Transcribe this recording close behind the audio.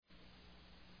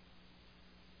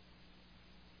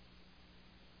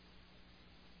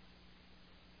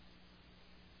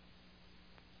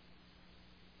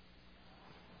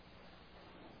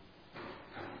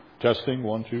Testing,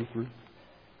 1, 2, 3.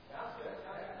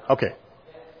 Okay.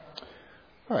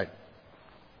 All right.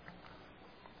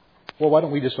 Well, why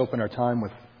don't we just open our time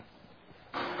with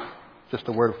just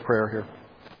a word of prayer here.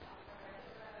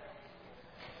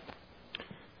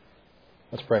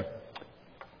 Let's pray.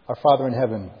 Our Father in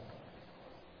heaven,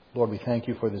 Lord, we thank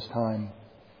you for this time.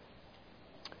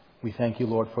 We thank you,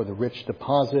 Lord, for the rich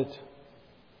deposit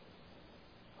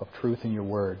of truth in your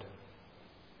word.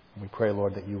 And we pray,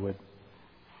 Lord, that you would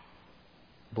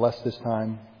bless this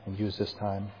time and use this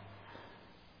time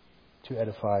to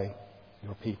edify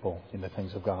your people in the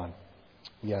things of God.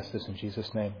 We ask this in Jesus'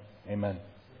 name. Amen.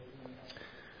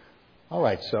 All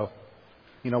right, so,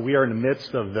 we are in the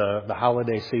midst of the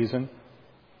holiday season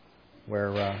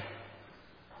where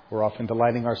we're often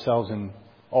delighting ourselves in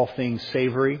all things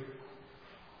savory,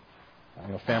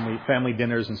 family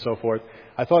dinners and so forth.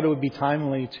 I thought it would be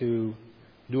timely to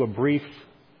do a brief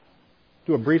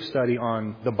study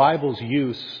on the Bible's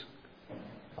use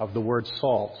of the word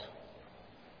salt,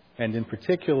 and in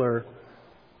particular,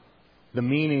 the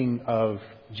meaning of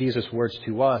Jesus' words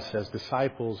to us as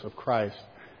disciples of Christ,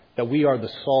 that we are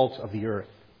the salt of the earth.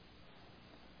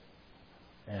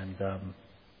 And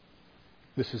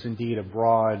this is indeed a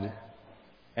broad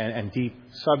and deep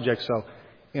subject. So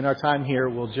in our time here,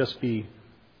 we'll just be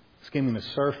skimming the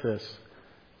surface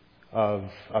of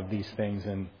these things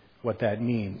and what that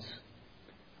means.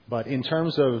 But in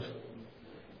terms of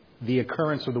the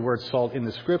occurrence of the word salt in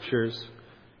the Scriptures,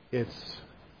 it's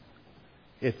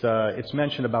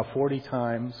mentioned about 40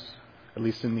 times, at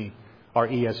least in our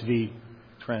ESV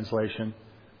translation,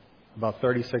 about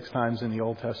 36 times in the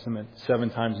Old Testament, 7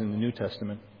 times in the New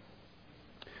Testament.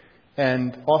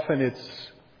 And often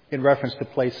it's in reference to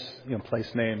place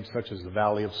names such as the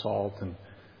Valley of Salt and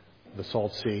the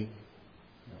Salt Sea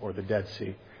or the Dead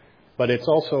Sea. But it's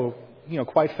also,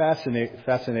 quite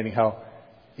fascinating how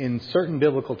in certain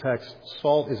biblical texts,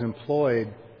 salt is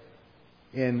employed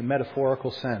in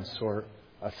metaphorical sense or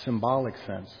a symbolic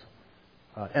sense,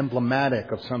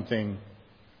 emblematic of something,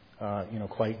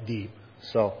 quite deep.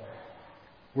 So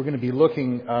we're going to be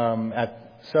looking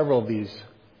at several of these,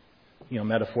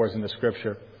 metaphors in the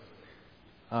Scripture.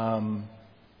 And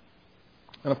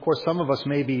of course, some of us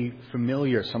may be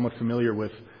somewhat familiar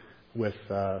with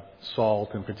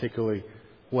salt, and particularly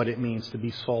what it means to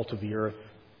be salt of the earth.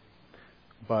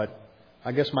 But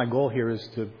I guess my goal here is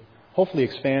to hopefully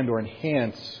expand or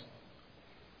enhance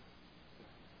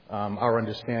our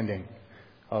understanding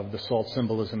of the salt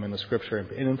symbolism in the Scripture,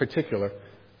 and in particular,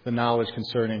 the knowledge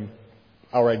concerning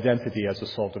our identity as the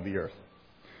salt of the earth.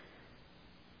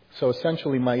 So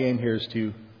essentially, my aim here is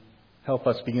to help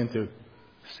us begin to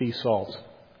see salt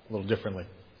a little differently.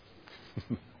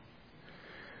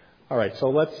 All right, so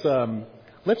let's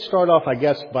start off, I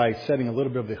guess, by setting a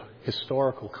little bit of the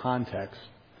historical context.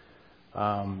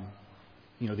 The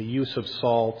use of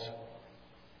salt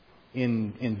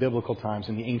in biblical times,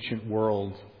 in the ancient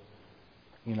world.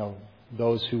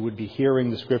 Those who would be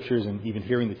hearing the Scriptures and even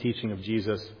hearing the teaching of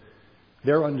Jesus,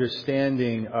 their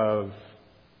understanding of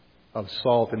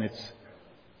salt and its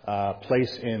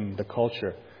place in the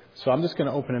culture. So I'm just going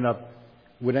to open it up.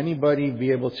 Would anybody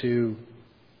be able to,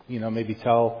 maybe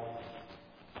tell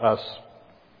us,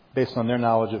 based on their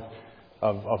knowledge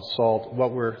of salt,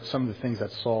 what were some of the things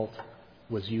that salt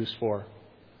was used for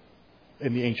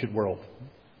in the ancient world?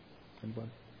 Anybody?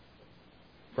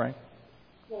 Frank?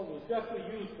 Well, it was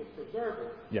definitely used for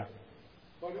preserving. Yeah.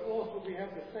 But also we have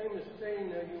the famous saying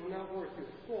that you will not worth your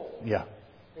salt. Yeah.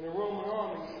 In the Roman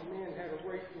army, the man had a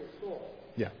right to his salt.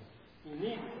 Yeah. He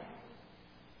needed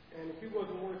that. And if he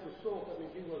wasn't worth his salt, that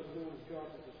means he wasn't doing his job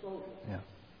as a soldier. Yeah.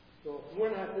 So if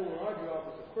we're not doing our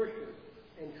job as a Christian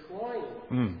and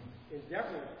trying,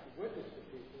 endeavoring to witness to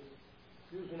people,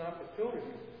 use an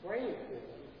opportunity, praying for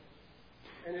them,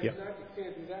 and if not, you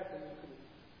can't do that, then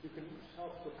you can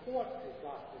help support the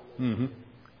gospel. Mm-hmm.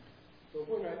 So if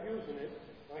we're not using it,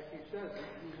 like he says,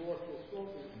 you lost your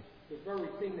salt. The very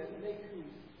thing that makes you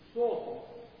salty,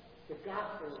 the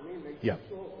gospel makes you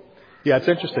salty. Yeah, it's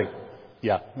interesting.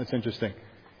 Yeah, that's interesting.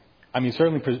 I mean,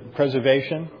 certainly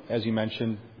preservation, as you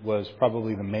mentioned, was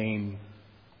probably the main,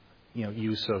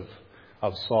 use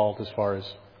of salt as far as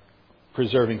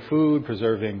preserving food,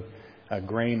 preserving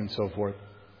grain, and so forth.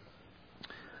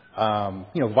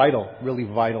 Really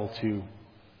vital to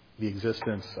the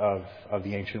existence of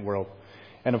the ancient world.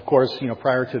 And of course,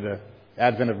 prior to the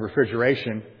advent of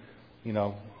refrigeration,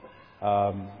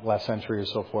 last century or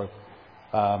so forth,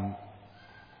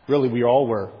 really we all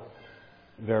were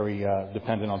very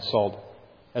dependent on salt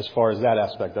as far as that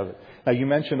aspect of it. Now, you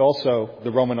mentioned also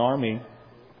the Roman army,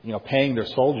 paying their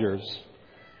soldiers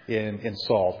in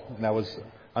salt. And that was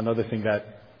another thing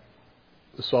that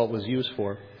the salt was used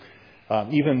for.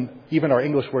 Even our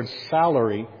English word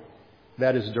salary,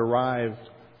 that is derived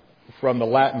from the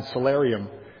Latin salarium,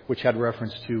 which had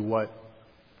reference to what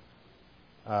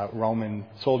Roman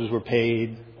soldiers were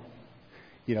paid,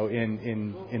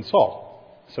 in salt.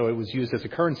 So it was used as a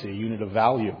currency, a unit of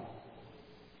value.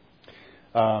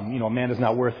 A man is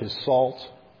not worth his salt.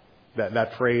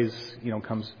 That phrase,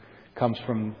 comes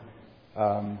from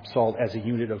salt as a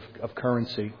unit of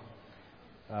currency,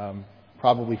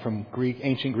 probably from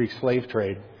ancient Greek slave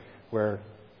trade, where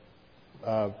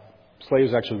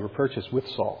slaves actually were purchased with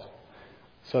salt.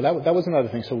 So that was another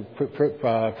thing. So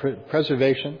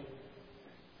preservation,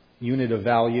 unit of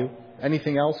value.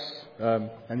 Anything else?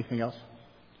 Anything else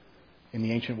in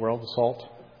the ancient world? The salt.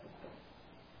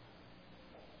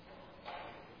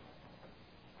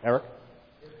 Eric?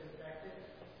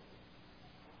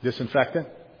 Disinfectant?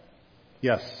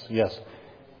 Yes.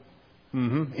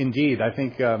 Indeed. I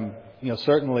think,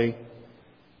 certainly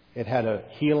it had a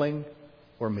healing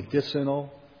or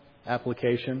medicinal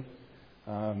application.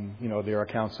 There are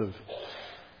accounts of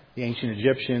the ancient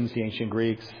Egyptians, the ancient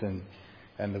Greeks,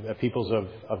 and the peoples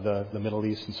of the Middle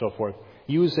East and so forth,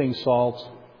 using salt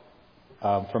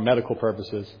for medical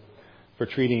purposes, for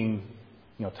treating,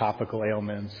 topical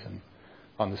ailments and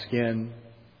on the skin,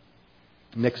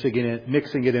 mixing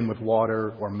it in with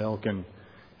water or milk, and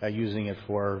using it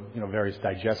for various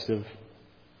digestive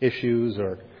issues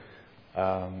or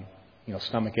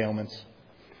stomach ailments.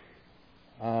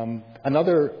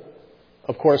 Another,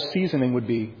 of course, seasoning would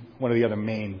be one of the other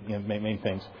main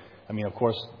things. I mean, of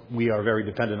course, we are very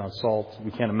dependent on salt. We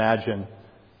can't imagine,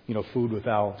 food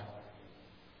without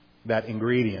that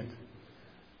ingredient,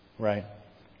 right?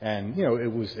 And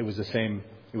it was the same.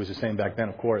 It was the same back then,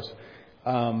 of course.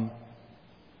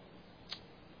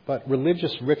 But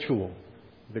religious ritual,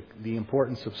 the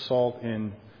importance of salt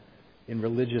in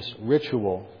religious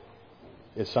ritual,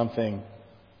 is something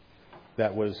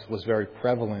that was very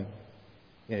prevalent,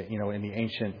 in the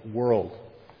ancient world.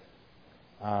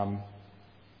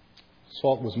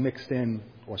 Salt was mixed in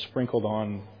or sprinkled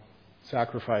on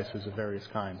sacrifices of various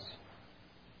kinds.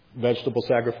 Vegetable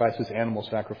sacrifices, animal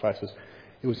sacrifices.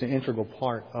 It was an integral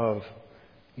part of,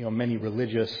 many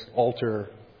religious altar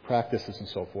practices and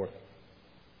so forth.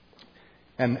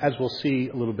 And as we'll see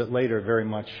a little bit later, very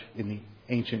much in the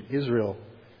ancient Israel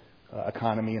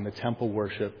economy and the temple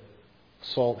worship,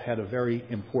 salt had a very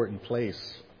important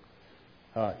place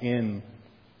in,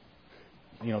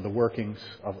 the workings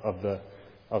of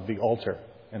the altar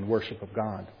and worship of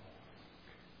God.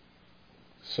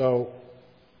 So,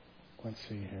 let's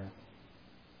see here.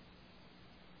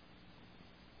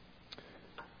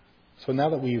 So now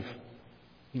that we've,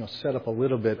 set up a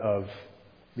little bit of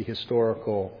the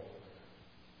historical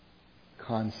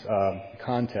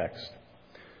context,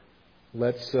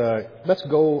 let's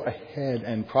go ahead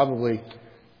and probably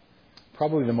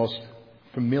the most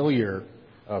familiar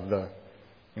of the,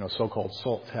 so-called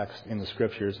salt text in the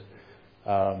Scriptures,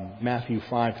 Matthew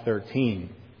 5:13.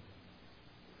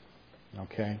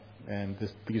 Okay, and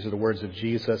these are the words of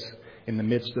Jesus in the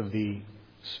midst of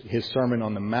his Sermon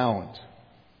on the Mount.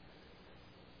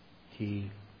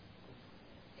 He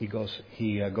goes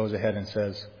ahead and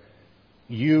says,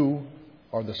 "You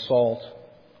are the salt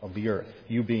of the earth."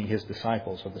 You being his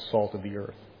disciples are the salt of the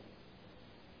earth.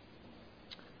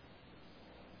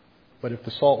 But if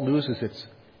the salt loses its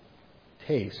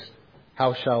taste,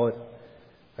 how shall it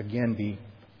again be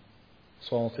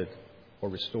salted or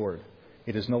restored?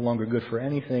 It is no longer good for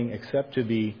anything except to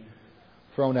be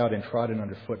thrown out and trodden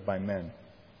underfoot by men.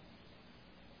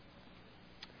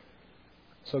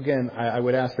 So again, I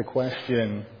would ask the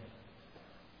question,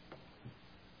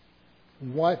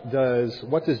 what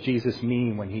does Jesus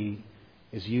mean when he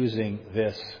is using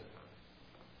this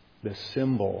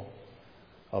symbol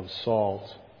of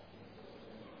salt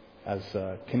as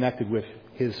connected with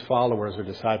his followers or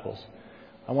disciples?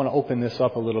 I want to open this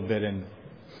up a little bit and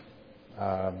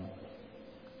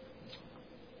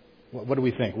what do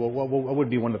we think? What would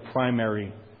be one of the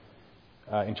primary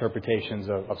interpretations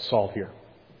of salt here?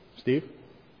 Steve?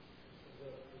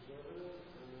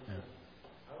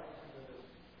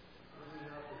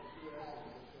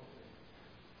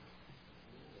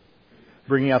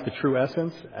 Bringing out the true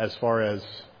essence as far as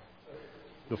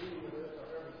the...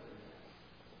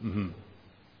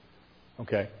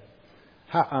 Okay.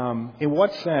 In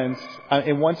what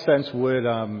sense would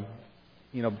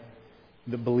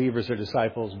the believers or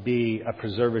disciples be a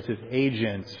preservative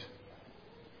agent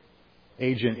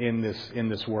in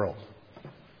this world?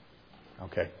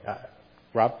 Okay,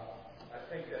 Rob. I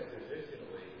think that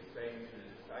traditionally he's saying to the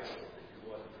disciples that you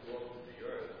want to flow to the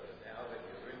earth, but now that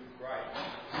you're in Christ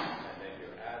and that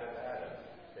you're out of Adam,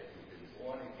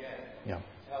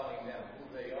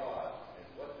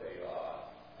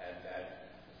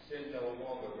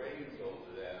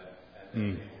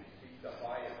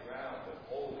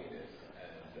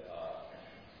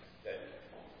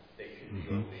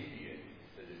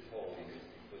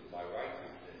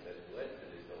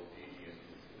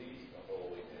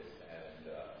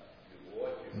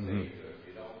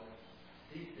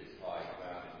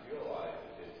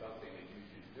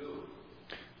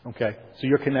 Okay. So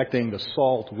you're connecting the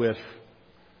salt with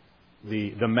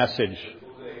the message.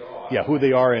 Yeah, who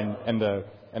they are and the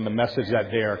message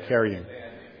that they are carrying.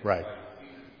 Right.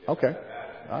 Okay.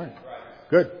 All right.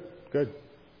 Good. Good.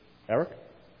 Eric?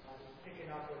 Picking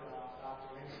up with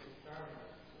Dr. Ramsey's sermon,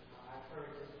 I've heard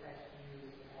this text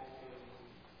used as a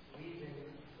reason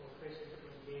for Christians to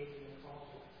engage in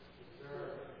culture,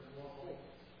 preserve, and moral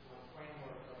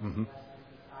framework of Western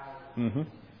society. Mm-hmm.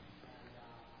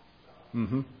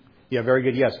 Mm-hmm. Yeah, very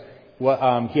good. Yes.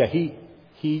 Well, yeah, he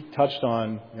touched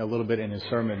on a little bit in his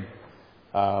sermon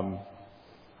that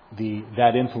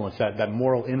influence, that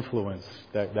moral influence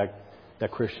that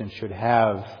Christians should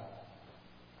have,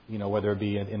 whether it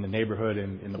be in the neighborhood,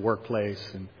 in the workplace,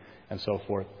 and so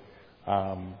forth,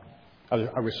 a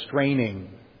restraining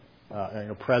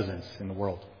presence in the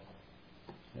world.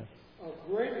 Yeah. A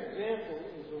great example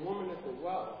is the woman at the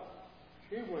well.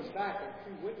 She went back and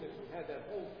she witnessed and had that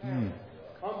whole town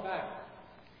come back.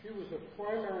 She was a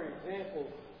primary example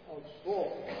of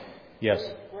salt. Yes.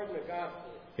 Spreading the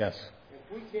gospel. Yes. If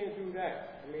we can't do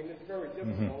that, I mean, it's very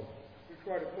difficult. We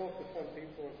try to talk to some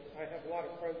people. I have a lot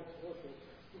of friends that listen.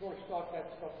 You're going to start that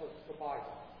stuff with the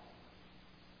Bible.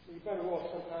 You're better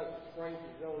off sometimes with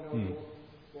strangers don't know you.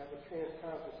 You have a chance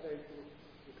conversation.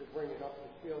 You can bring it up and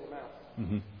feel them out.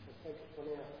 And take it from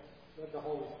there. Let the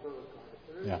Holy Spirit guide it.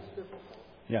 But it is difficult.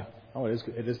 Yeah. Oh,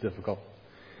 it is difficult.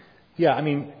 Yeah, I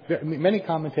mean, many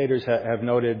commentators have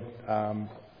noted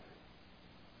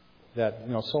that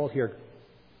salt here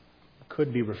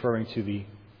could be referring to the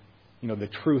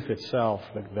truth itself,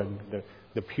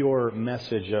 the pure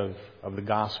message of the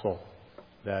gospel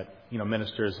that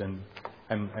ministers and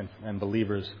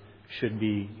believers should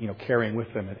be carrying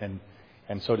with them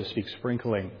and so to speak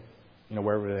sprinkling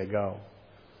wherever they go.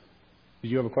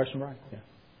 Did you have a question, Brian? Yeah.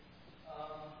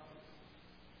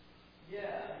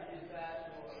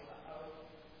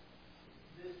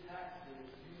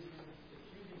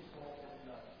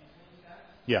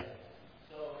 Yeah.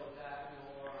 So is that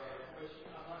more, which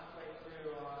I'm not quite clear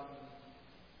on,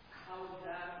 how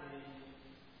exactly,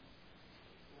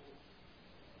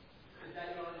 is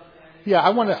that your understanding? Yeah,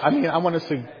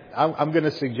 I'm going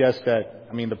to suggest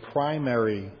that,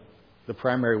 the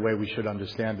primary way we should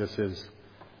understand this is,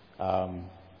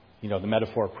 the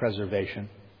metaphor of preservation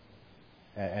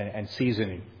and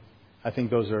seasoning. I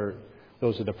think those are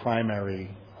the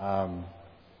primary,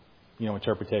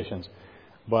 interpretations.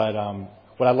 But,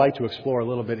 what I'd like to explore a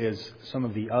little bit is some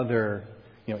of the other,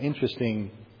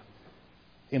 interesting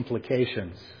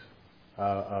implications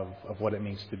of what it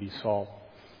means to be salt,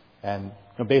 and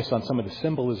based on some of the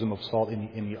symbolism of salt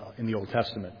in the Old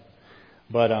Testament.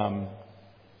 But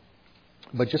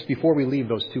just before we leave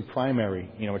those two primary,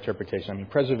 interpretations,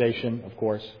 preservation, of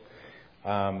course.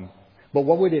 But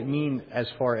what would it mean as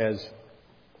far as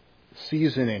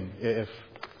seasoning? If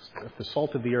the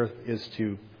salt of the earth is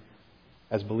to,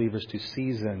 as believers, to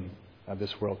season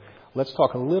this world. Let's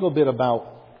talk a little bit about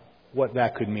what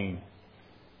that could mean.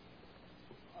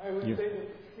 I would say that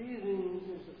seasoning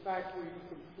is the fact where you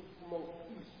can promote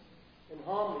peace and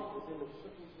harmony within a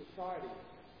certain society.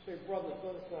 Say, brothers,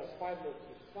 let us not fight, let's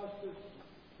discuss this.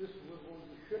 This is what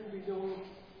you shouldn't be doing.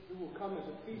 You will come as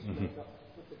a peacemaker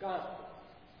with the gospel.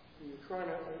 So you're trying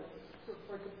to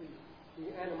break up the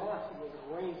animosity that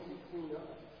reigns between the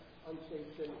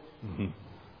unsaved sinners.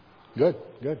 Good.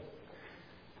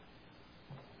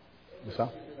 What's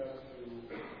up?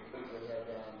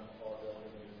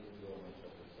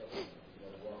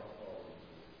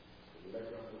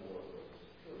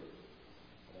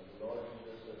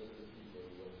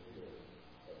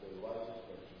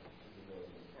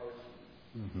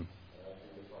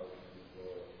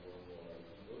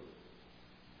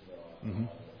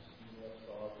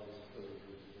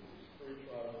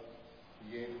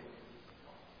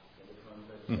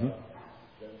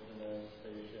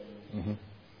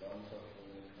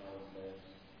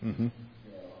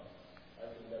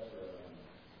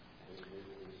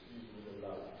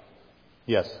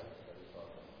 Yes.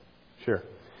 Sure.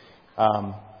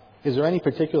 Is there any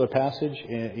particular passage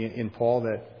in Paul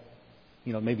that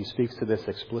maybe speaks to this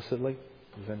explicitly?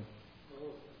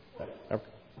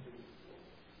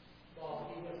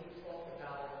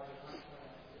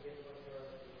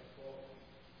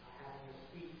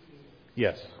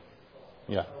 Yes.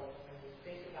 Yeah. So when we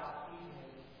think about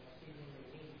seasoning the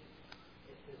meat,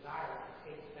 it's desire to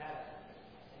taste better.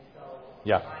 And so,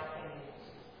 yeah. in my opinion,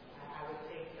 I would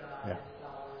take this verse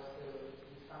to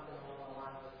do something along the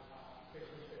lines of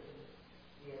Christians shouldn't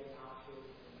be obnoxious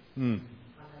and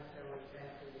unnecessarily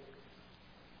offensive.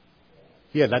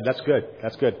 Yeah, that's good.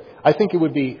 That's good. I think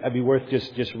it'd be worth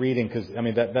just reading, because I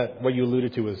mean that what you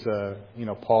alluded to is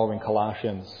Paul in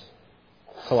Colossians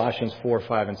 4,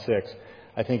 5, and 6.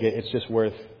 I think it's just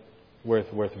worth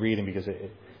reading, because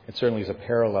it certainly is a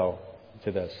parallel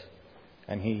to this.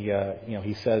 And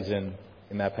he says in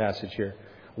that passage here,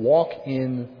 walk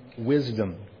in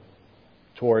wisdom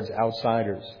towards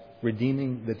outsiders,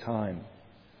 redeeming the time.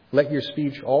 Let your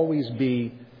speech always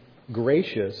be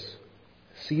gracious,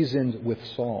 seasoned with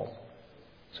salt,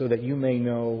 so that you may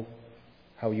know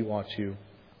how you ought to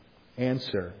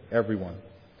answer everyone.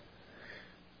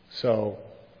 So,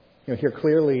 here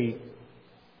clearly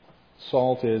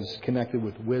salt is connected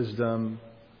with wisdom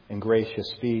and gracious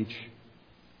speech.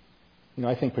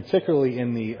 I think particularly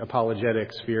in the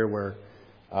apologetic sphere where,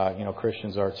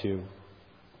 Christians are to,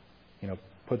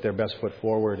 put their best foot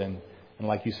forward and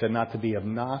like you said, not to be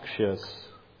obnoxious,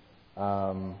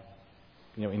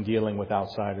 in dealing with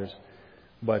outsiders,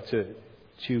 but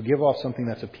to give off something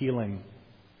that's appealing,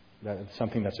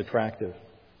 something that's attractive.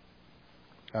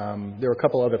 There are a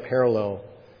couple other parallel,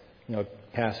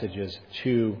 passages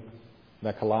to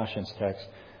that Colossians text.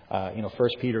 1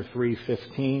 Peter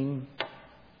 3:15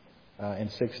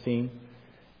 and 16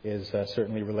 is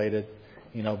certainly related.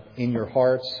 In your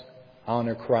hearts,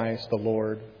 honor Christ the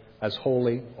Lord as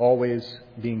holy, always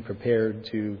being prepared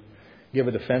to give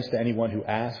a defense to anyone who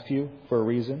asks you for a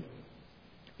reason.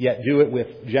 Yet do it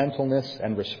with gentleness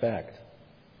and respect,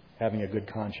 having a good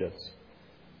conscience.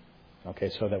 Okay,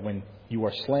 so that when you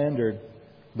are slandered,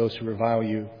 those who revile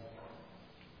you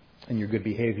and your good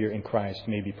behavior in Christ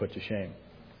may be put to shame.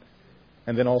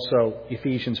 And then also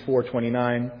Ephesians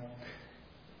 4:29,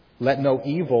 let no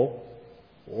evil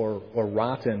or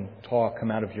rotten talk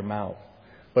come out of your mouth,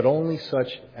 but only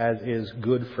such as is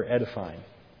good for edifying,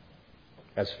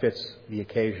 as fits the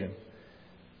occasion,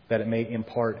 that it may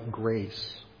impart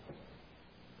grace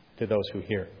to those who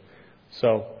hear.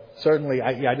 So certainly,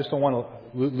 I just don't want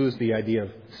to lose the idea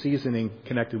of seasoning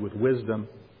connected with wisdom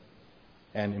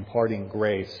and imparting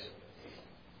grace.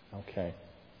 Okay.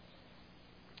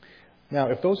 Now,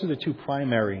 if those are the two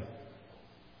primary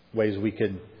ways we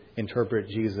could interpret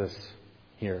Jesus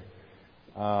here,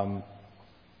 are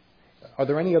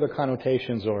there any other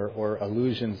connotations or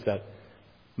allusions that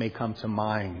may come to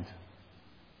mind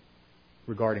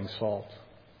regarding salt?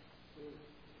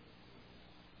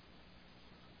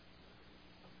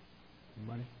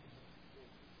 Anybody?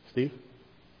 Steve?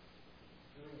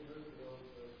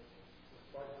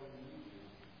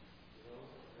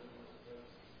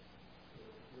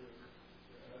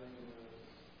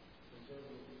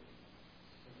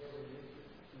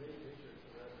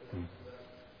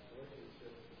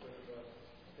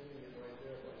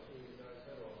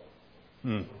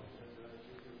 Mm.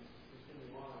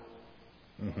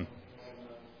 Mm-hmm.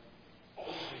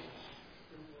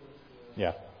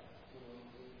 Yeah.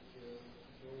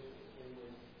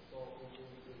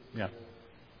 Yeah.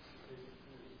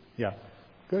 Yeah.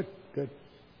 Good. Good.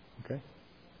 Okay.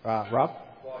 Rob?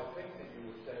 Well, I think that you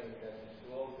were saying that the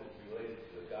salt is related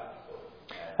to the gospel.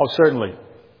 Oh, certainly.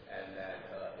 And that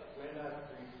if we're not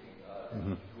preaching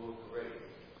Mm-hmm. pure grace,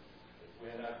 if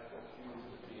we're not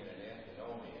accused of being an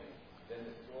antinomian, then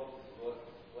the salt is lost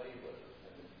its flavor,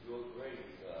 and the pure grace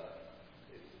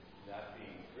is not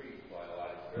being preached by a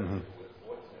lot of Christians. Mm-hmm.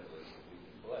 Fortunately, we've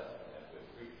been blessed, and that we're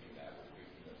preaching that. We're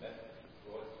preaching the message of the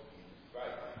cross of Jesus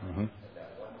Christ. Mm-hmm. And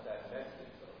that once that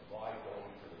message of my going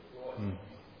to the cross,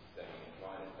 saying,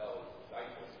 trying to tell his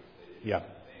disciples that they didn't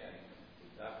understand,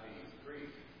 is not being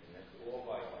preached, and that's all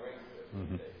by grace that we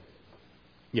say.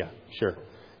 Yeah, sure.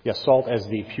 Yeah, salt as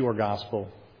the pure gospel,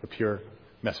 the pure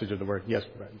message of the word. Yes,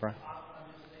 Brian? I'm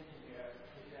just thinking here,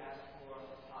 if you ask for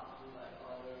possibly like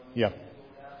other Yeah.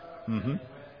 whatever, Mm-hmm.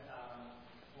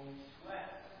 when we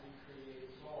sweat, we create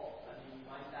salt. I mean,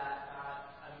 might that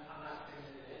not, I'm not saying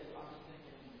that it is, I'm just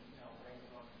thinking,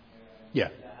 brainstorming here. Yeah.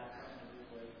 That has something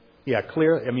to do with. Yeah,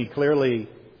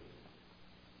 clearly,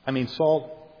 salt,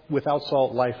 without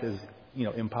salt, life is,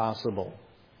 impossible.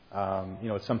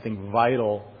 It's something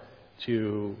vital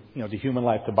to human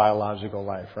life, to biological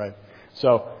life, right?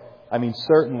 So,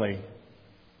 certainly,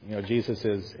 Jesus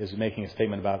is making a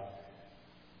statement about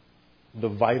the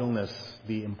vitalness,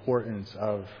 the importance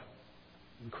of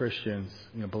Christians,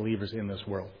 believers in this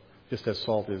world, just as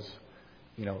salt is,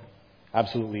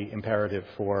 absolutely imperative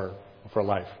for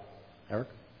life. Eric?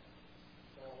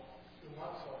 So, too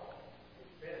much salt is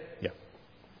bitter. Yeah.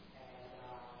 And I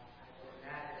would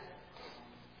imagine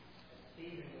that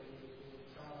Stephen was doing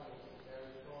some of it was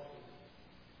very salty.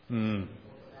 Mm.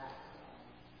 For that,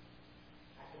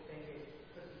 I could think it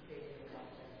could be taken in one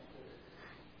sense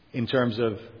too. In terms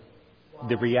of, Well,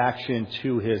 the reaction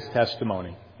to his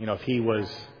testimony. If he was,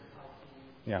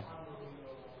 yeah.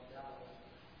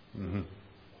 Mm-hmm.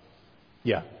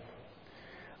 Yeah.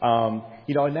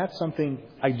 And that's something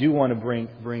I do want to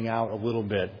bring out a little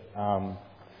bit.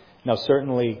 Now,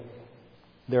 certainly,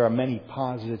 there are many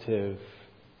positive,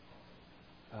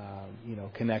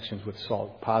 connections with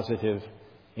salt, positive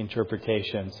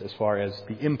interpretations as far as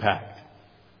the impact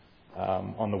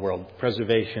on the world,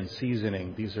 preservation,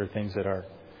 seasoning. These are things that are,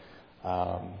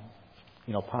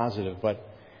 positive. But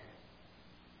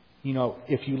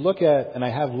if you look at, and I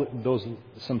have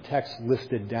some text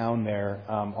listed down there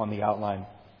on the outline,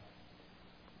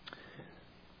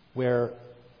 where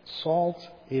salt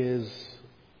is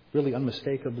really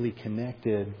unmistakably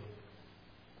connected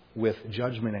with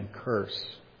judgment and curse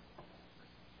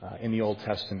in the Old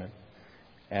Testament,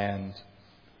 and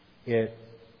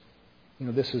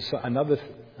this is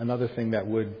another thing that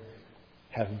would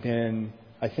have been,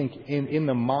 I think, in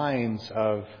the minds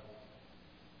of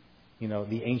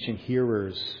the ancient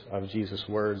hearers of Jesus'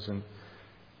 words and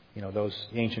those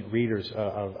ancient readers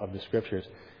of the Scriptures.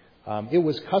 It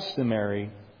was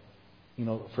customary,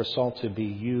 for salt to be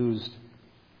used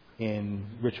in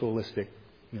ritualistic,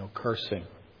 cursing.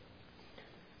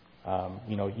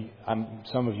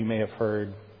 Some of you may have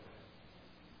heard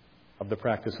of the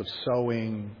practice of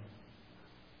sowing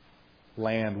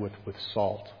land with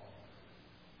salt.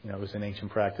 It was an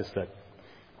ancient practice that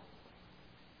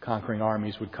conquering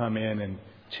armies would come in, and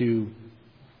to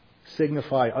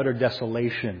signify utter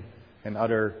desolation and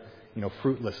utter,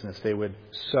 fruitlessness, they would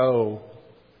sow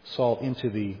salt into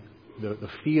the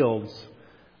fields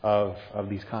of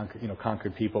these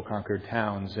conquered people, conquered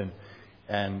towns,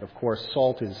 and of course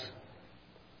salt is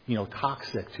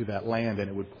toxic to that land, and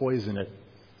it would poison it,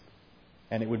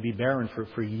 and it would be barren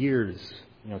for years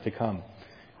to come.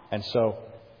 And so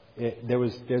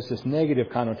there's this negative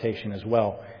connotation as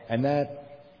well, and that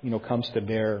comes to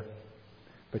bear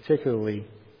particularly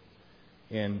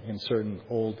in certain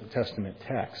Old Testament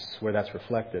texts where that's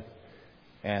reflected.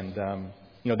 And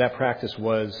that practice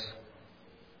was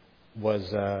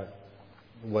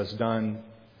done.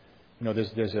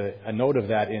 There's a note of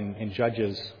that in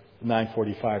Judges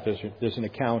 9:45. There's an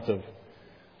account of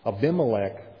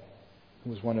Abimelech, who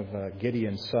was one of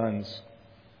Gideon's sons.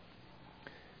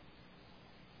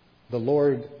 The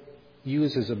Lord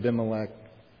uses Abimelech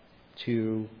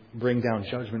to bring down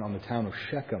judgment on the town of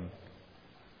Shechem,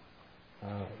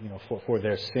 for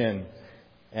their sin.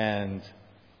 And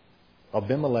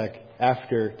Abimelech,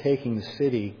 after taking the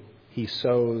city, he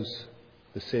sows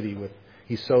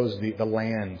the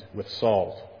land with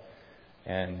salt.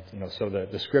 And, so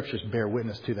the Scriptures bear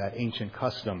witness to that ancient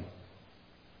custom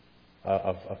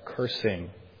of cursing,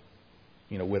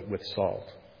 with salt.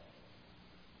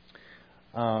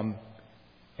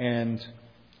 And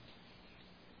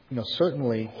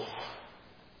certainly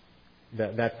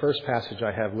that first passage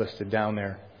I have listed down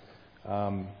there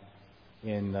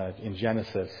in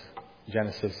Genesis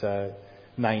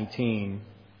 19,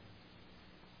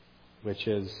 which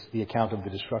is the account of the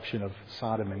destruction of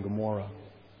Sodom and Gomorrah,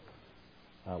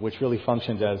 which really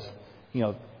functioned as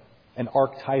an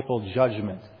archetypal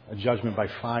judgment, a judgment by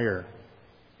fire,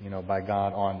 by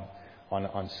God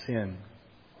on sin.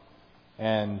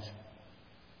 And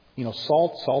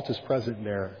salt is present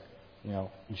there.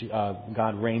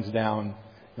 God rains down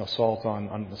salt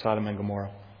on Sodom and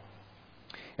Gomorrah.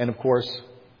 And of course,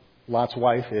 Lot's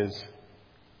wife is,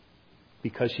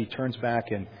 because she turns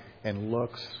back and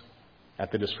looks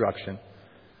at the destruction,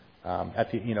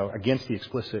 against the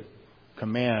explicit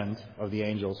command of the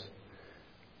angels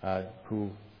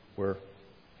who were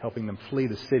helping them flee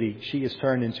the city, she is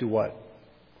turned into what?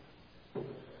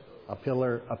 A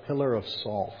pillar of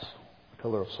salt. A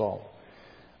pillar of salt.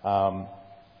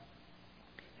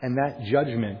 And that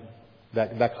judgment,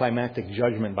 that climactic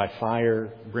judgment by fire,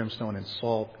 brimstone, and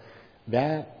salt,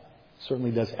 that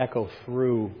certainly does echo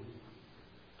through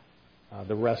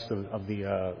the rest of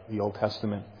the Old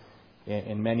Testament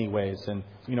in many ways. And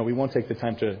we won't take the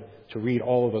time to read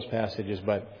all of those passages,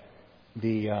 but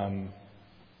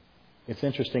it's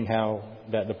interesting how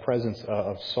that the presence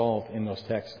of salt in those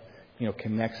texts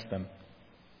connects them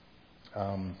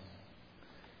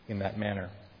in that manner.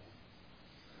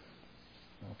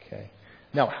 Okay.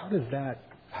 Now, how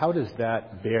does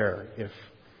that bear? If,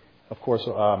 of course,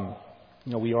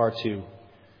 we are to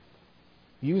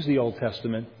use the Old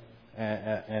Testament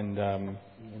and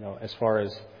as far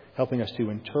as helping us to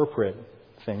interpret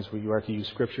things, we are to use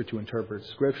Scripture to interpret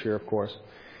Scripture, of course.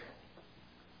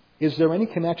 Is there any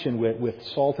connection with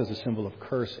salt as a symbol of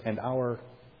curse and our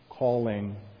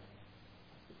calling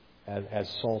as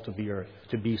salt of the earth,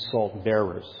 to be salt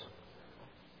bearers?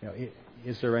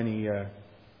 is there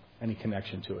any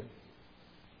connection to it?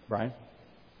 Brian?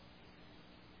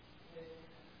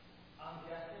 I'm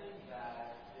guessing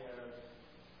that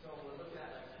so we're looking at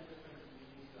like two different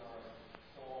meanings of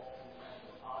soul and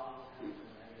the positive and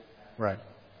negative sense. Right. I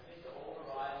think the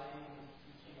overriding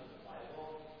teaching of the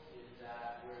Bible is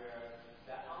that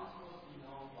I'm supposed to be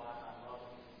known by my love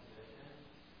and disposition.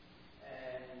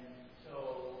 And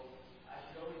so I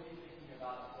should always be thinking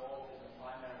about soul in the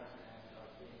primary sense of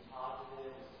being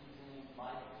positive, seasoning,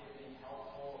 life-giving,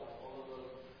 helpful, like all of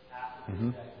those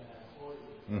attributes that you have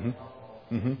quoted. Mm-hmm.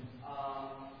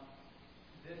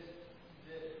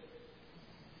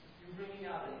 You bringing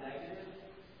out the negative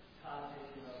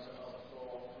connotation of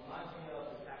soul reminds me of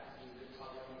the text we just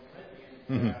talked about in Corinthians,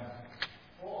 where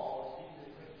Paul speaks to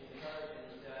the Corinthian church and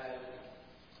he says,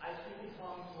 I speak in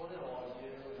tongues more than all of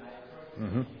you, and I encourage you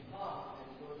to speak in tongues, and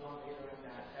he goes on later in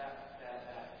that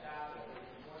chapter,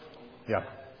 13, 14, Yeah.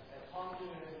 that tongues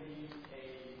are going to be a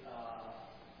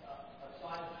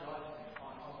sign of judgment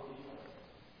on unbelievers.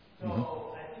 So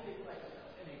I think it's like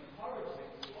an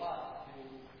encouragement to us to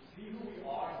be who we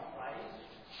are in Christ,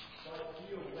 but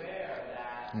be aware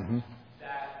that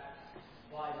that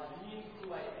by being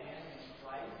who I am in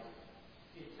Christ,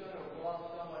 it's going to rub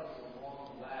somebody the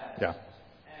wrong way. Yeah.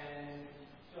 And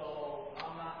so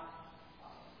I'm not.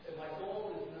 My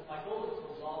goal is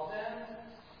to love them,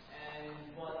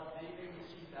 but they can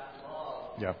receive that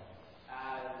love. Yeah.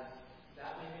 As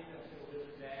that may make them feel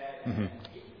really bad and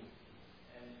hate me.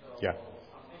 And so Yeah.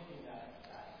 I'm thinking that.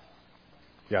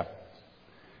 Yeah.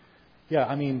 Yeah.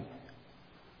 I mean,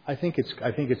 I think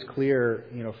it's clear,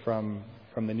 from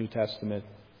the New Testament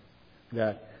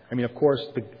that, of course,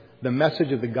 the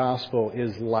message of the gospel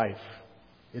is life.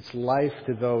 It's life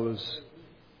to those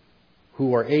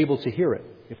who are able to hear it.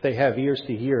 If they have ears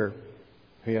to hear,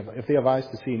 if they have eyes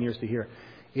to see and ears to hear,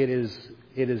 it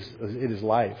is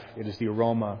life. It is the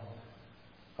aroma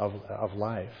of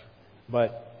life.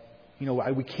 But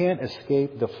we can't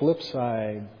escape the flip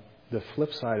side. The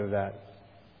flip side of that,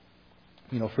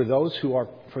 for those who are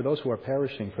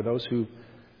perishing, for those who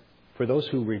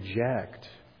reject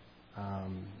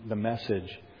the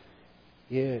message,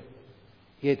 it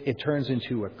turns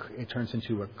into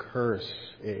a curse.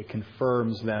 It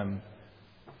confirms them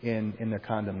in their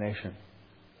condemnation.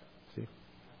 See?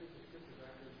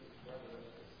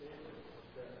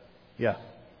 Yeah.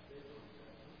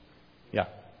 Yeah.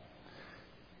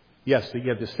 Yes, you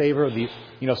have the savor of the.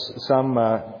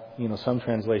 Some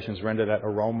translations render that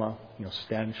aroma,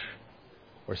 stench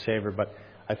or savor. But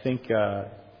I think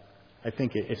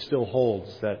it still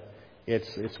holds that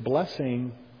it's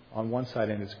blessing on one side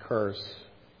and it's curse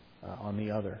on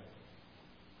the other.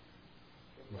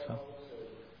 So?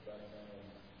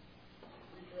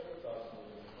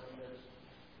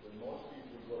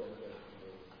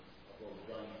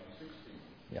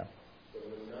 Yeah.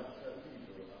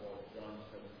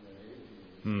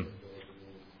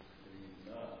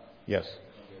 Yes.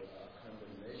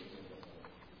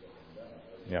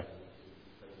 Yeah.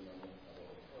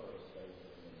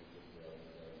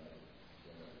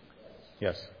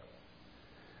 Yes.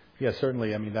 Yes,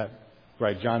 certainly. That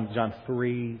right. John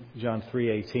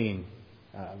 3:18.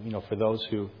 For those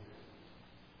who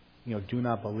do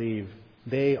not believe,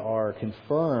 they are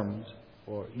confirmed,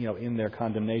 or in their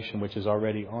condemnation, which is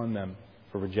already on them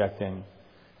for rejecting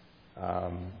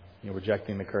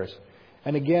the curse.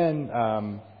 And again,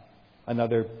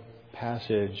 another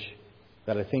passage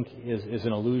that I think is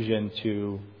an allusion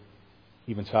to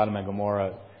even Sodom and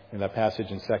Gomorrah, in that passage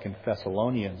in 2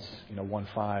 Thessalonians,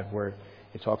 1:5, where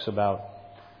it talks about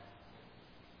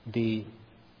the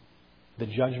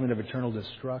judgment of eternal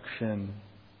destruction,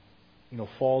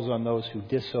 falls on those who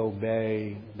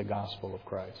disobey the gospel of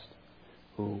Christ,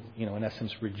 who, in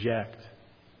essence, reject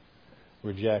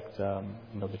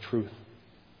the truth,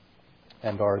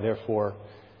 and are therefore,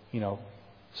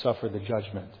 suffer the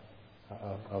judgment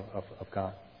of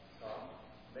God.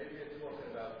 Maybe it's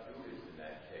talking about Judas in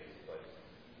that case, but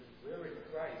we're in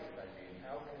Christ.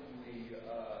 How can we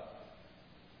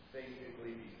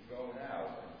basically be thrown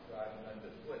out and trodden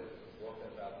underfoot? We're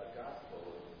talking about the gospel.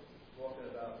 We're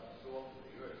talking about the salt of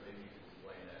the earth. Maybe you can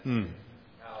explain that.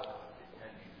 How it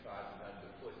can be trodden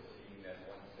underfoot, seeing that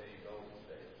one saved, always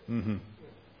saved.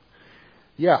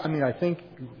 Yeah, I think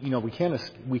we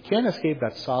can't escape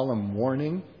that solemn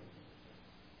warning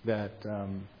that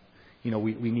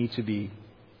we need to be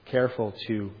careful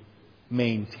to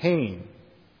maintain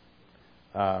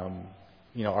our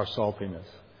saltiness,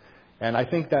 and I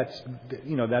think that's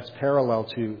parallel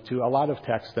to a lot of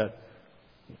texts that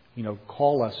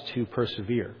call us to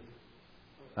persevere.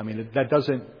 That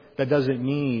doesn't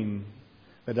mean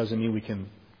we can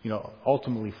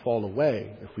ultimately fall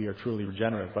away if we are truly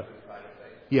regenerate. But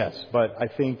yes, but I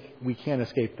think we can't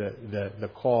escape the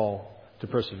call to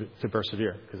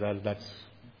persevere, because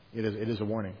it is a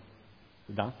warning.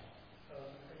 Don?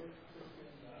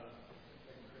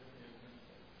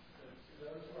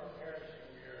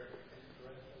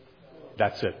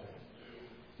 That's it.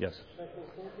 Yes.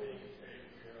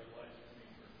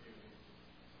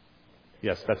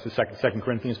 Yes, that's the Second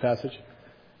Corinthians passage.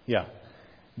 Yeah,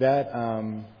 that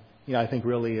I think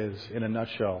really is, in a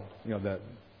nutshell,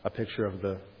 a picture of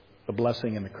the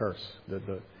blessing and the curse.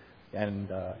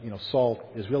 Salt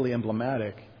is really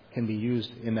emblematic, can be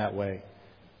used in that way,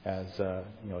 as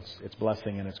its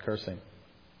blessing and its cursing.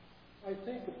 I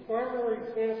think the primary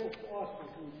example for us is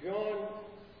from John,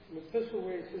 in the epistle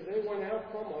where he says they went out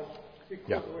from us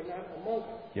because we're not among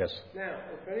us. Yes. Now,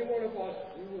 if any one of us,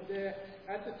 we were there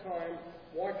at the time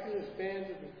watching this band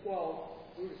of the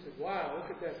 12, we would have said, wow, look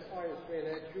at that Silas man,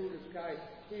 that Judas guy,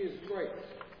 he is great.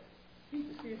 He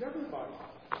deceives everybody.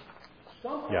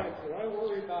 Sometimes when I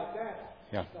worry about that,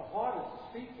 the heart is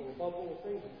deceitful above all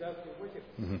things and desperately wicked.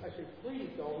 I say, please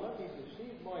don't let me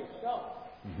deceive myself.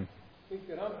 Think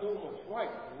that I'm doing what's right,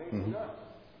 and maybe not.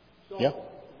 So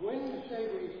when you say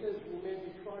what he says, we may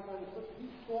be trying to understand,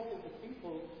 he's talking to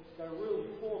people that are really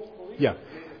false believers. Yeah,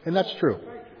 and that's true.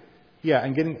 Yeah,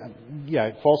 and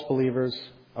false believers,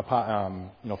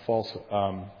 false,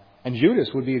 and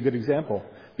Judas would be a good example,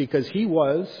 because he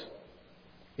was.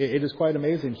 It is quite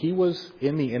amazing. He was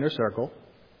in the inner circle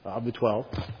of the 12.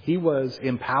 He was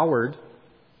empowered.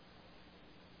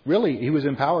 Really, he was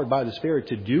empowered by the Spirit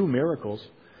to do miracles.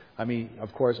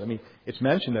 It's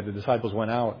mentioned that the disciples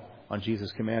went out on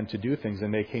Jesus' command to do things,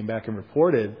 and they came back and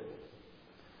reported,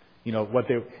 what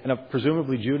they. And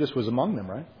presumably Judas was among them,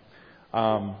 right? I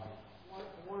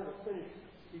wanted to finish.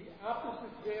 The opposite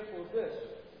example of this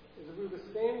is if we were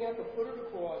standing at the foot of the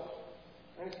cross,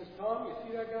 and it says, Tom, you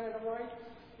see that guy on the right?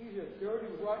 He's a dirty,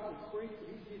 rotten freak.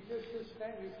 He did this,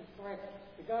 that. You can find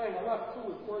the guy on the left,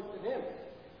 too, is worse than him.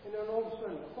 And then all of a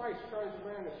sudden, Christ turns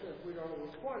around and says, we don't know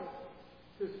which one,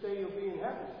 to say you'll be in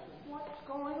heaven. What's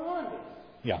going on here?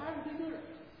 Yeah. How did he do it?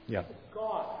 Yeah. It's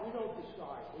God. We don't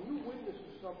decide. When you witness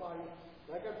to somebody,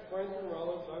 and I got friends and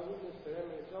relatives, I witness to them,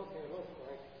 and it's okay, look,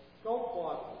 Frank, don't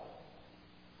bother me.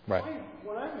 Right.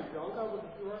 When I was young, I would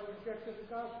have rejected the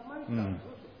gospel many times.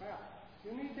 Listen, pal,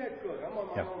 you need that good. I'm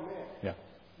on my own man. Yeah.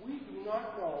 We do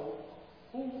not know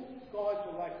who God's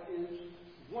elect is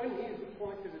when he is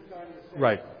appointed as God is saved.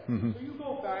 Right. So you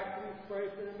go back and you pray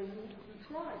for him and you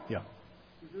try. Yeah.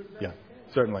 You do the best Yeah. you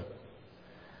can. Certainly.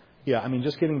 Yeah.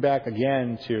 Just getting back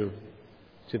again to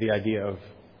the idea of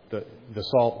the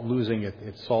salt losing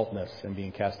its saltness and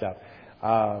being cast out.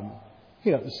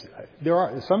 There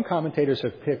are some commentators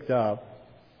have picked up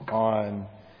on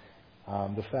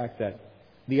the fact that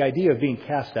the idea of being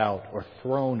cast out or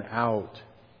thrown out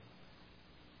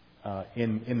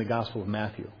in the Gospel of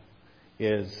Matthew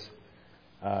is,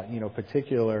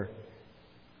 particular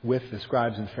with the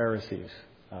scribes and Pharisees.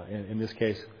 In this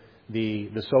case, the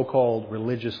so-called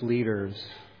religious leaders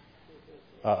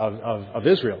of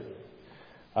Israel.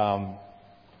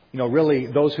 Really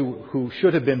those who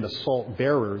should have been the salt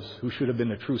bearers, who should have been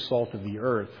the true salt of the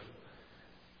earth.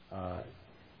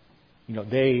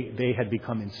 They had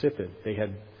become insipid. They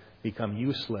had become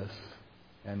useless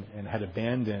and had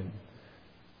abandoned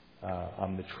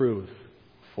the truth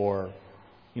for,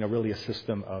 really a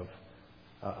system of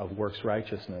works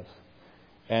righteousness.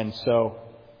 And so,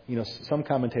 some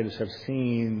commentators have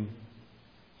seen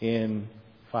in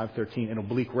 5:13 an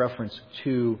oblique reference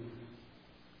to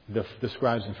the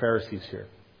scribes and Pharisees here.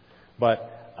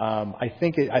 But I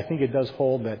think it does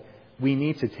hold that we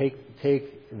need to take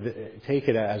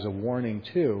it as a warning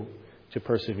too to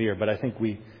persevere. But I think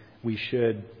we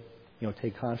should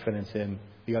take confidence in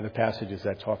the other passages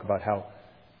that talk about how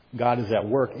God is at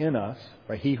work in us.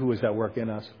 Right? He who is at work in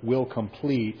us will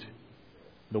complete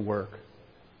the work.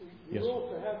 We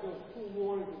also have those two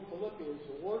warnings in Philippians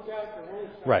to work out your own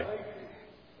salvation. Right.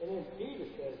 And then Peter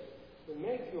says to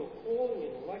make your calling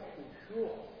and election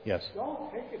sure. Yes.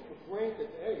 Don't take it for granted.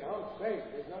 Hey, I'm saved.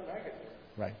 There's nothing I can do.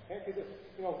 Right.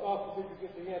 God forbid you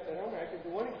get the antidote. I can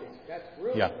do anything. That's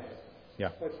really Yeah. bad.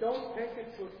 Yeah. But don't take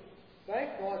it for.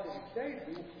 Thank God that He saved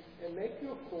you, and make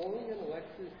your calling and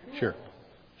election sure.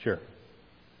 Sure.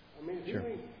 If you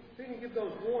didn't give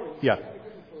those warnings, Yeah. you give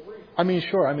them for a reason.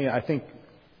 Sure. I think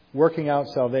working out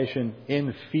salvation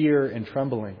in fear and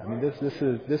trembling.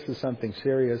 This is something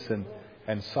serious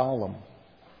and solemn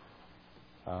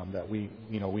that we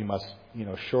must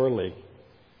surely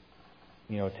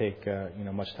take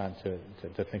much time to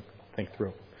think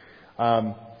through.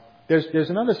 There's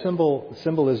another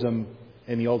symbolism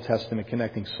in the Old Testament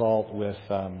connecting salt with.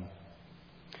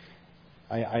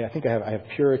 I think I have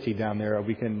purity down there.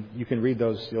 You can read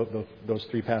those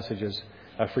 3 passages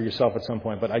for yourself at some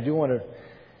point. But I do want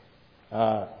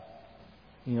to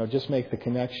just make the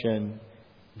connection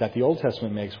that the Old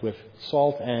Testament makes with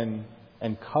salt and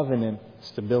covenant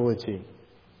stability.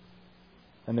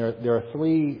 And there are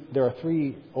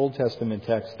three Old Testament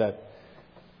texts that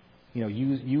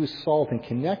use salt and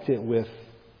connect it with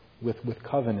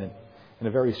covenant in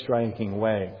a very striking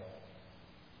way.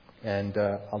 And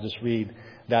I'll just read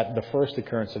that the first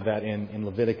occurrence of that in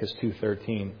Leviticus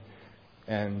 2:13.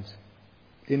 And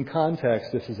in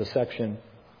context, this is a section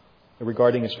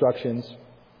regarding instructions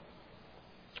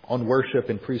on worship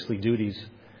and priestly duties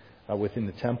within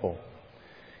the temple.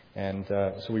 And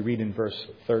so we read in verse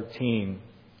 13,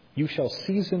 "You shall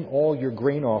season all your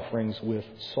grain offerings with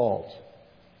salt.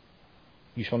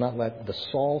 You shall not let the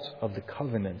salt of the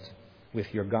covenant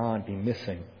with your God be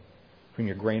missing from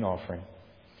your grain offering.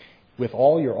 With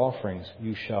all your offerings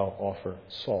you shall offer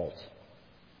salt."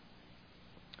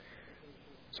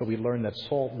 So we learned that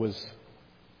salt was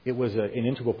an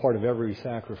integral part of every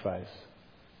sacrifice.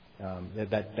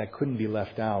 That couldn't be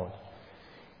left out.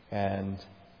 And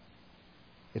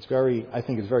I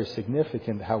think it's very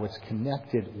significant how it's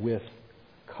connected with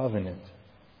covenant.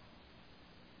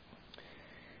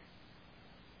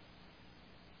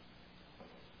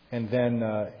 And then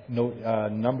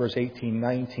Numbers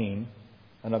 18:19,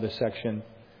 another section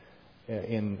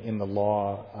in the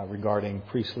law regarding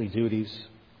priestly duties.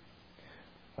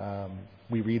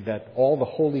 We read that all the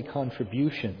holy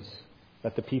contributions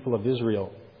that the people of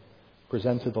Israel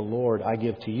present to the Lord, I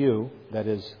give to you, that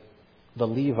is, the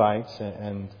Levites,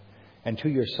 and to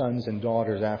your sons and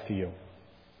daughters after you.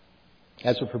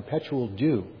 As a perpetual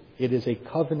due, it is a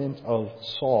covenant of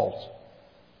salt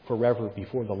forever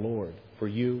before the Lord, for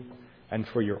you and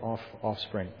for your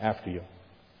offspring after you.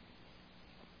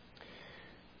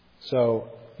 So,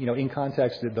 in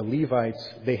context, the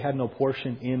Levites, they had no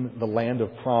portion in the land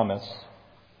of promise,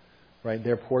 right?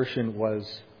 Their portion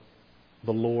was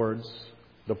the Lord's.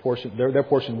 Their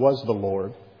portion was the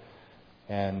Lord,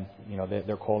 and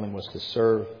their calling was to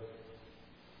serve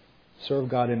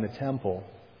God in the temple.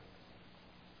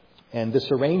 And this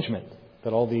arrangement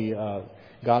that all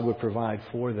God would provide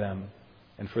for them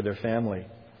and for their family,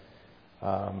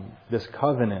 this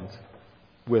covenant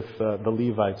with the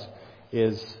Levites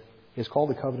is called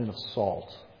the covenant of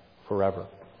salt forever.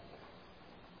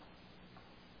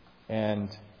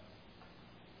 And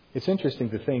it's interesting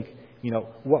to think,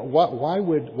 why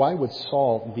would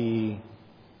salt be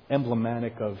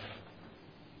emblematic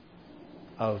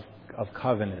of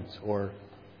covenant, or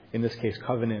in this case,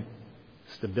 covenant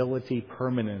stability,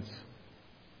 permanence,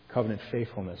 covenant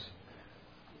faithfulness?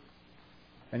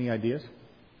 Any ideas?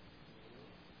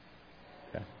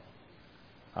 Okay.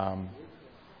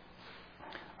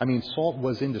 Salt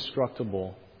was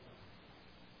indestructible.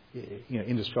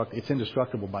 It's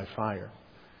indestructible by fire.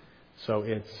 So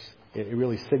it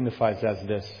really signifies as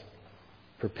this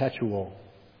perpetual,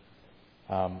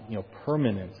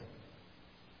 permanent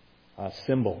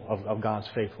symbol of God's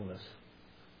faithfulness.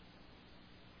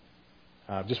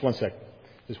 Just one sec,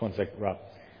 Rob.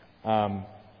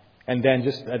 And then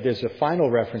there's a final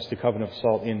reference to covenant of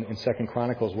salt in 2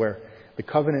 Chronicles, where the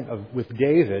covenant with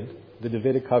David, the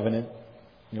Davidic covenant,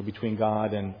 between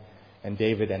God and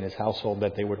David and his household,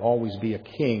 that there would always be a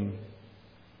king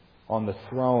on the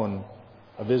throne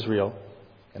of Israel.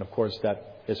 And of course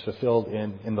that is fulfilled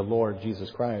in the Lord Jesus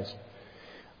Christ.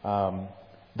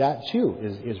 That too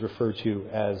is referred to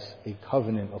as a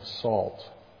covenant of salt.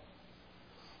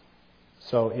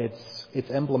 So it's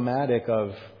emblematic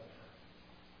of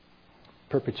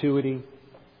perpetuity,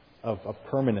 of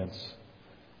permanence,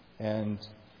 and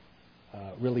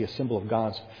really a symbol of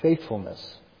God's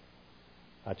faithfulness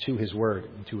to His Word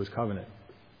and to His covenant.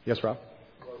 Yes, Rob?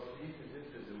 Well, Jesus is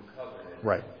the new covenant.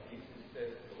 Right. Jesus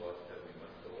says to us that we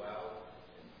must go out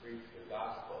and preach the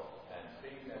gospel. And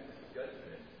seeing that the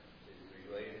judgment is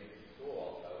related to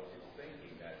salt, I was just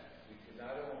thinking that we should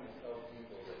not only tell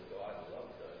people that God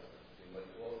loves us, we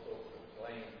must also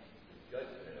proclaim the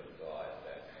judgment of God,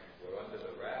 that we're under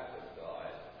the wrath of God,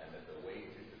 and that the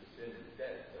wages of sin is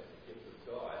death, but the gift of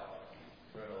God is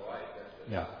eternal life. That's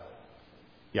the gospel.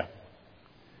 Yeah.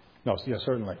 No, yeah,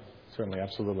 certainly,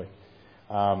 absolutely.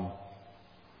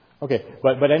 Okay,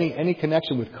 but any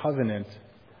connection with covenant?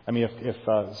 If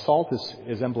salt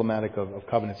is emblematic of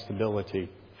covenant stability,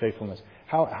 faithfulness,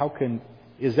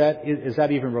 is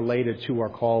that even related to our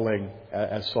calling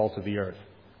as salt of the earth?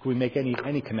 Can we make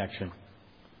any connection,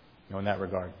 in that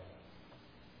regard?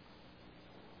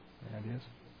 Any ideas?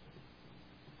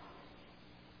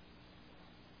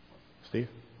 Steve?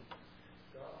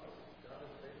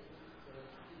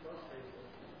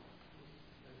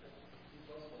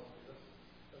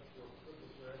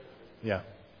 Yeah.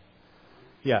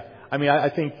 Yeah. I mean, I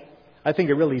think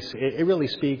it really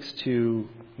speaks to,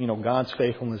 God's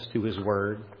faithfulness to His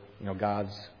Word,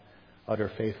 God's utter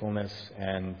faithfulness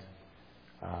and,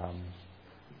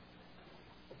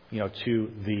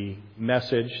 to the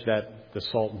message that the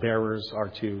salt bearers are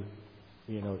to,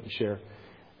 share,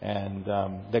 and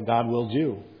that God will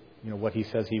do, what He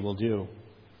says He will do.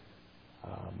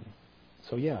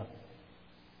 So yeah.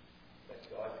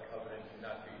 God's covenant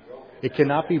cannot be broken. It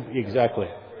cannot be, exactly.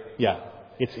 Yeah.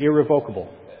 It's irrevocable.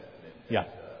 Yeah.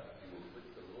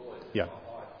 Yeah.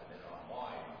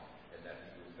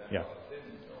 Yeah.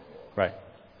 Right.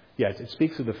 Yeah, it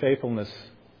speaks of the faithfulness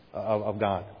of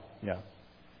God. Yeah.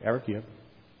 Eric, you have?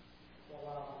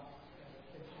 Well,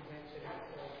 since you mentioned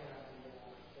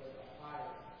the fire,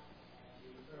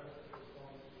 the earth is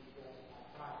going to be blessed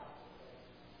by fire.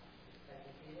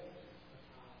 Second Peter,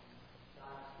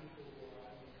 God's people who are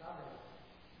in the covenant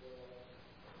will.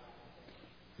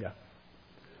 Yeah.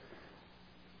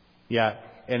 Yeah,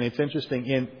 and it's interesting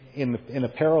in a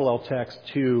parallel text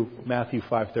to Matthew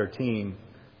 5:13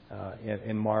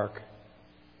 in Mark.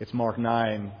 It's Mark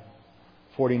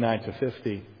 9:49 to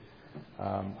 50.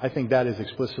 I think that is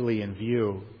explicitly in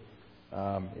view.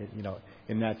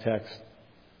 In that text,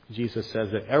 Jesus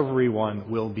says that everyone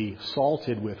will be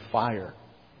salted with fire,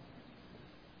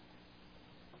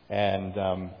 and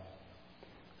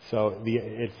so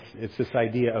it's this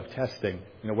idea of testing,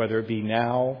 whether it be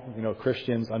now,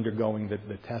 Christians undergoing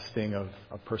the testing of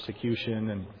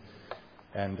persecution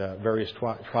and various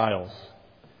trials,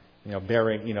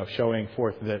 bearing, showing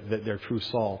forth that their true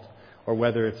salt, or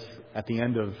whether it's at the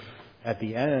end of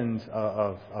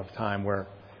time where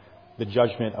the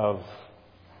judgment of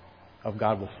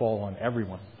God will fall on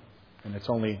everyone, and it's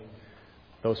only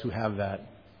those who have the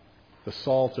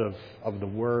salt of the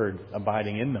Word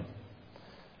abiding in them,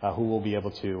 who will be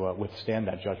able to withstand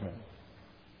that judgment.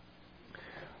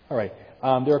 All right.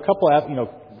 There are a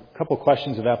couple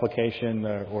questions of application,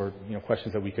 or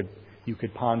questions that you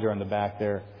could ponder on the back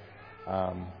there.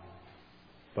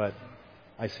 But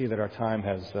I see that our time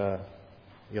has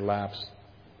elapsed.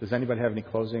 Does anybody have any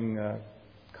closing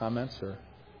comments or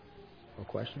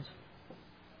questions?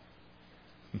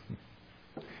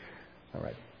 All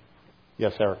right.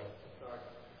 Yes, Eric.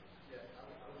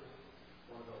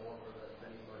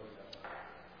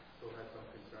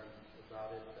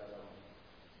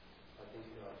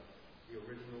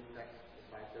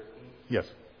 Yes.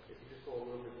 If you just go a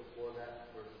little bit before that,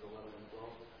 verses 11 and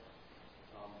 12,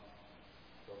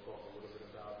 they'll talk a little bit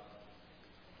about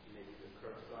maybe the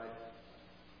curbside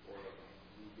or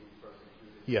you being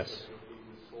persecuted. Yes. You're being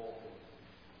assaulted.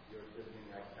 You're exhibiting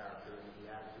that character and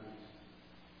the attitudes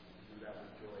to do that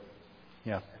with joy.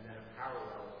 Yeah. And then a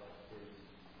parallel is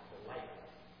the light.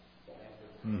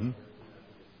 Mm-hmm. 14,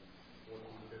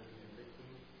 15, and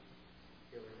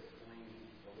 16. Here it explains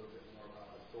a little bit more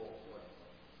about the soul.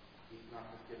 He's not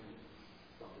just giving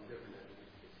something different,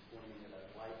 he's explaining it as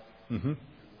light, Mm-hmm.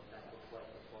 and what that looks like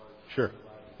as far as Sure.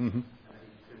 light. Mm-hmm. And then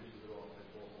he finishes it off with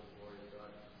all the glory of God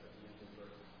at the end of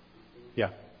verse 16. Yeah.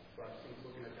 So I think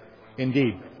looking at that.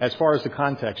 Indeed. As far as the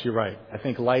context, you're right. I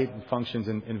think light functions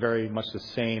in very much the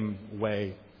same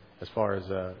way as far as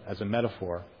a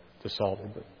metaphor to salt,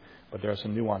 but there are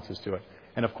some nuances to it.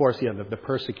 And of course, yeah, the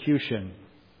persecution,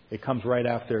 it comes right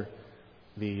after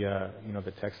the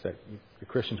text that the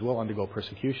Christians will undergo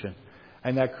persecution,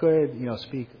 and that could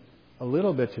speak a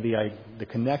little bit to the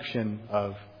connection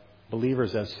of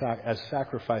believers as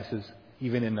sacrifices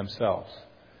even in themselves,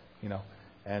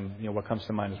 and what comes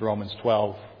to mind is Romans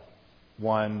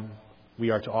 12:1. We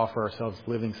are to offer ourselves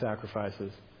living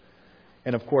sacrifices,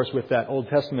 and of course with that Old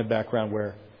Testament background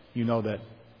where that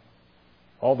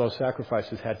all those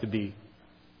sacrifices had to be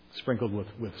sprinkled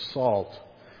with salt.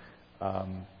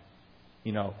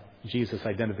 Jesus'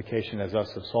 identification as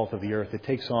us of salt of the earth, it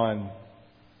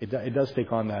does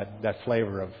take on that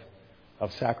flavor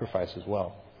of sacrifice as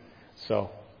well. So,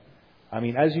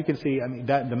 as you can see,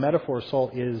 that the metaphor of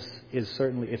salt is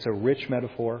certainly, it's a rich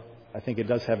metaphor. I think it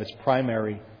does have its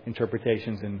primary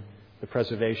interpretations in the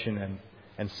preservation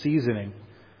and seasoning,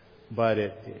 but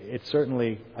it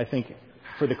certainly, I think,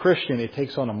 for the Christian, it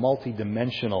takes on a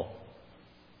multi-dimensional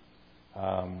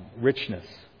richness,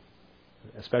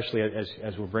 especially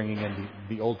as we're bringing in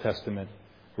the Old Testament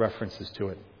references to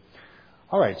it.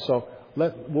 All right, so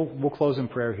we'll close in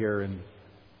prayer here and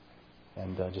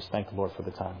just thank the Lord for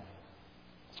the time.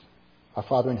 Our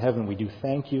Father in heaven, we do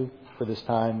thank you for this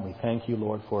time. We thank you,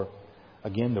 Lord, for,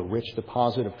 again, the rich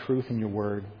deposit of truth in your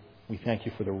word We thank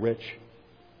you for the rich,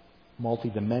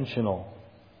 multidimensional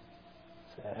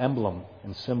emblem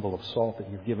and symbol of salt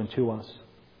that you've given to us.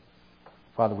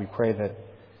 Father, we pray that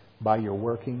by your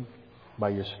working, by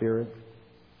your Spirit,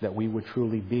 that we would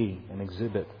truly be and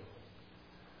exhibit,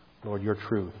 Lord, your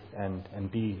truth and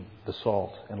be the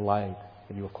salt and light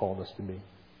that you have called us to be.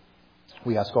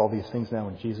 We ask all these things now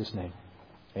in Jesus' name.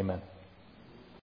 Amen.